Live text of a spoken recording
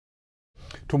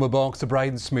Former boxer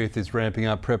Brayd Smith is ramping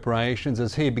up preparations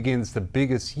as he begins the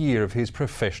biggest year of his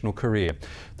professional career.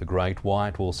 The Great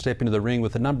White will step into the ring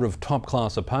with a number of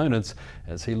top-class opponents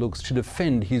as he looks to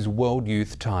defend his World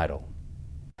Youth title.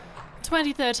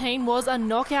 2013 was a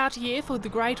knockout year for the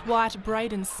Great White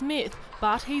Brayd Smith,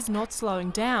 but he's not slowing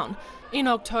down. In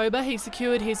October, he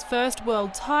secured his first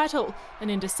world title,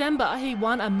 and in December, he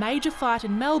won a major fight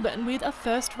in Melbourne with a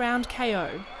first-round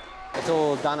KO. It's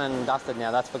all done and dusted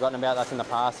now. That's forgotten about. That's in the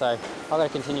past. So I've got to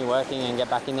continue working and get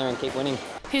back in there and keep winning.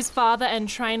 His father and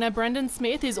trainer Brayd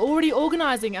Smith is already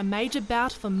organising a major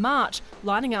bout for March,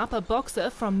 lining up a boxer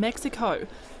from Mexico.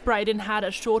 Brayd had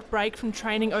a short break from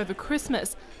training over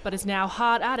Christmas, but is now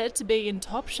hard at it to be in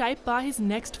top shape by his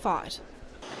next fight.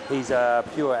 He's a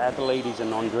pure athlete, he's a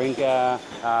non-drinker,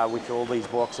 which all these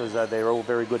boxers, they're all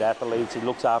very good athletes. He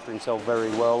looks after himself very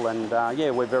well, and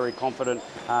yeah, we're very confident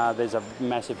there's a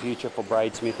massive future for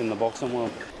Brayd Smith in the boxing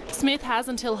world. Smith has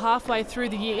until halfway through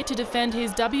the year to defend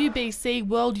his WBC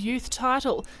World Youth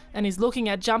title and is looking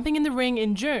at jumping in the ring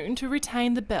in June to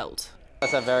retain the belt.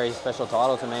 That's a very special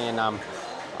title to me, and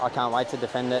I can't wait to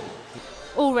defend it.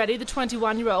 Already, the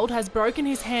 21-year-old has broken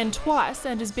his hand twice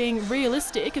and is being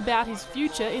realistic about his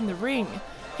future in the ring.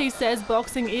 He says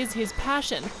boxing is his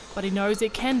passion, but he knows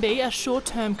it can be a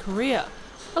short-term career.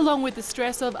 Along with the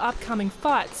stress of upcoming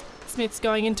fights, Smith's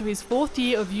going into his fourth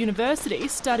year of university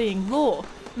studying law,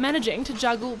 managing to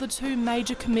juggle the two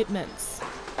major commitments.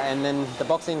 And then the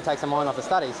boxing takes the mind off the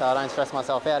study, so I don't stress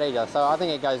myself out either. So I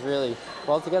think it goes really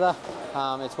well together.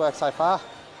 It's worked so far.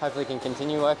 Hopefully can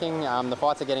continue working. The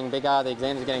fights are getting bigger, the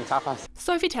exams are getting tougher.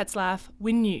 Sophie Tetzlaff,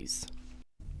 Win News.